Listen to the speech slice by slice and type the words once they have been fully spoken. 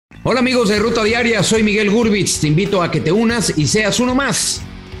Hola amigos de Ruta Diaria, soy Miguel Gurbitz. Te invito a que te unas y seas uno más,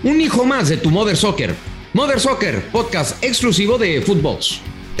 un hijo más de tu Mother Soccer. Mother Soccer, podcast exclusivo de Footbox.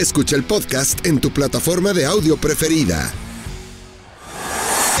 Escucha el podcast en tu plataforma de audio preferida.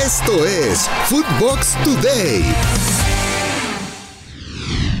 Esto es Footbox Today.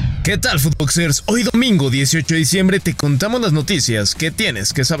 ¿Qué tal, Footboxers? Hoy domingo 18 de diciembre te contamos las noticias que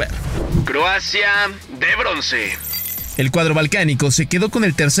tienes que saber. Croacia de bronce. El cuadro balcánico se quedó con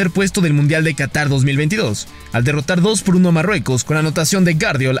el tercer puesto del Mundial de Qatar 2022, al derrotar 2-1 a Marruecos con anotación de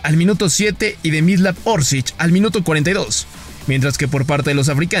Guardiol al minuto 7 y de Mislav Orsic al minuto 42, mientras que por parte de los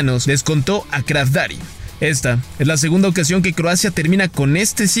africanos descontó a Krafdari. Esta es la segunda ocasión que Croacia termina con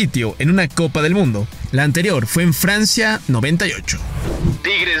este sitio en una Copa del Mundo. La anterior fue en Francia 98.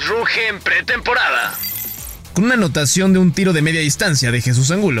 Tigres rugen pretemporada. Con una anotación de un tiro de media distancia de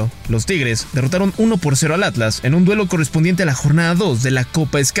Jesús Angulo, los Tigres derrotaron 1-0 al Atlas en un duelo correspondiente a la jornada 2 de la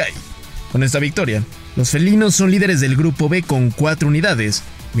Copa Sky. Con esta victoria, los felinos son líderes del grupo B con 4 unidades,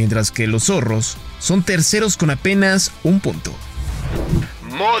 mientras que los zorros son terceros con apenas un punto.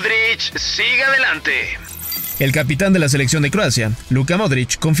 Modrić sigue adelante. El capitán de la selección de Croacia, Luka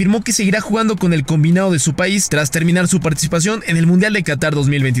Modrić, confirmó que seguirá jugando con el combinado de su país tras terminar su participación en el Mundial de Qatar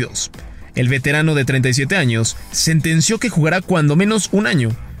 2022. El veterano de 37 años sentenció que jugará cuando menos un año,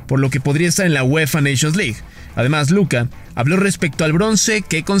 por lo que podría estar en la UEFA Nations League. Además, Luka habló respecto al bronce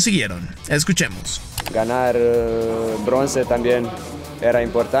que consiguieron. Escuchemos. Ganar bronce también era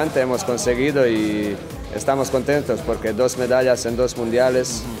importante, hemos conseguido y estamos contentos porque 2 medallas en 2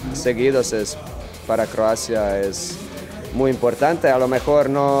 mundiales seguidos para Croacia es muy importante. A lo mejor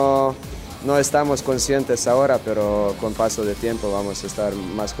no estamos conscientes ahora, pero con paso de tiempo vamos a estar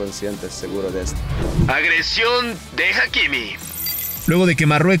más conscientes, seguro de esto. Agresión de Hakimi. Luego de que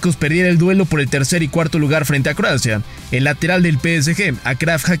Marruecos perdiera el duelo por el tercer y cuarto lugar frente a Croacia, el lateral del PSG,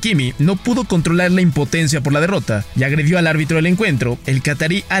 Achraf Hakimi, no pudo controlar la impotencia por la derrota y agredió al árbitro del encuentro, el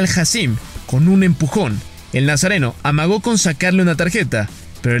qatarí Al-Hassim, con un empujón. El nazareno amagó con sacarle una tarjeta,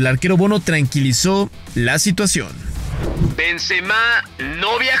 pero el arquero bono tranquilizó la situación. Benzemá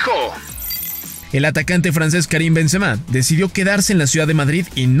no viajó. El atacante francés Karim Benzemá decidió quedarse en la ciudad de Madrid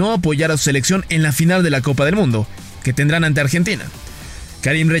y no apoyar a su selección en la final de la Copa del Mundo, que tendrán ante Argentina.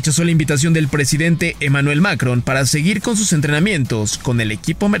 Karim rechazó la invitación del presidente Emmanuel Macron para seguir con sus entrenamientos con el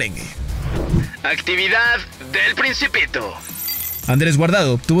equipo merengue. Actividad del Principito. Andrés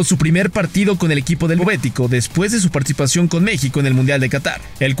Guardado tuvo su primer partido con el equipo del Bovético después de su participación con México en el Mundial de Qatar.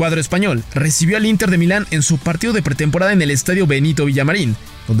 El cuadro español recibió al Inter de Milán en su partido de pretemporada en el estadio Benito Villamarín,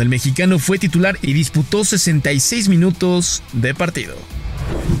 donde el mexicano fue titular y disputó 66 minutos de partido.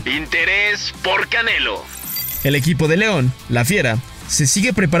 Interés por Canelo. El equipo de León, la Fiera, se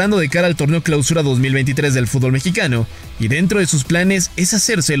sigue preparando de cara al torneo Clausura 2023 del fútbol mexicano y dentro de sus planes es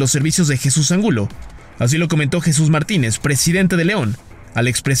hacerse los servicios de Jesús Angulo. Así lo comentó Jesús Martínez, presidente de León, al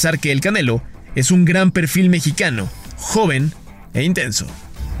expresar que el Canelo es un gran perfil mexicano, joven e intenso.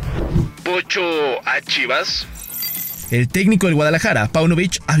 Pocho a Chivas. El técnico del Guadalajara,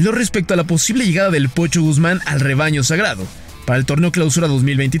 Paunovic, habló respecto a la posible llegada del Pocho Guzmán al rebaño sagrado para el torneo Clausura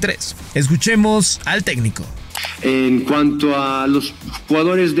 2023. Escuchemos al técnico. En cuanto a los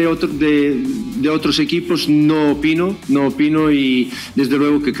jugadores de otros equipos, no opino y desde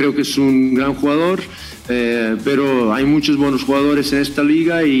luego que creo que es un gran jugador, pero hay muchos buenos jugadores en esta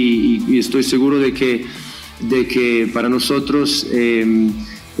liga y estoy seguro de que para nosotros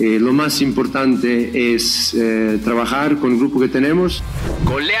lo más importante es trabajar con el grupo que tenemos.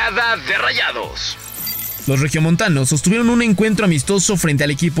 Goleada de Rayados. Los regiomontanos sostuvieron un encuentro amistoso frente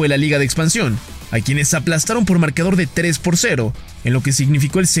al equipo de la Liga de Expansión, a quienes aplastaron por marcador de 3-0, en lo que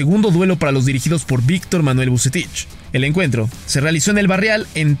significó el segundo duelo para los dirigidos por Víctor Manuel Vucetich. El encuentro se realizó en el Barrial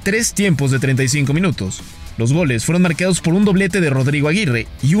en 3 tiempos de 35 minutos. Los goles fueron marcados por un doblete de Rodrigo Aguirre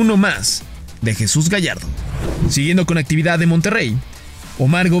y uno más de Jesús Gallardo. Siguiendo con actividad de Monterrey,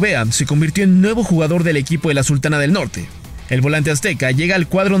 Omar Gobea se convirtió en nuevo jugador del equipo de la Sultana del Norte. El volante azteca llega al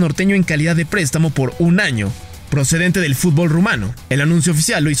cuadro norteño en calidad de préstamo por un año, procedente del fútbol rumano. El anuncio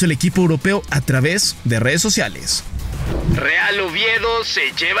oficial lo hizo el equipo europeo a través de redes sociales. Real Oviedo se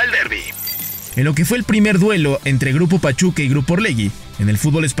lleva el derbi. En lo que fue el primer duelo entre Grupo Pachuca y Grupo Orlegui, en el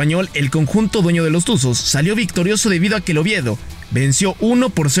fútbol español, el conjunto dueño de los Tuzos salió victorioso debido a que el Oviedo venció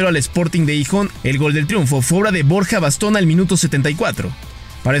 1-0 al Sporting de Gijón. El gol del triunfo fue obra de Borja Bastón al minuto 74.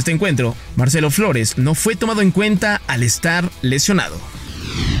 Para este encuentro, Marcelo Flores no fue tomado en cuenta al estar lesionado.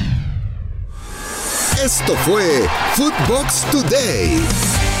 Esto fue Footbox Today.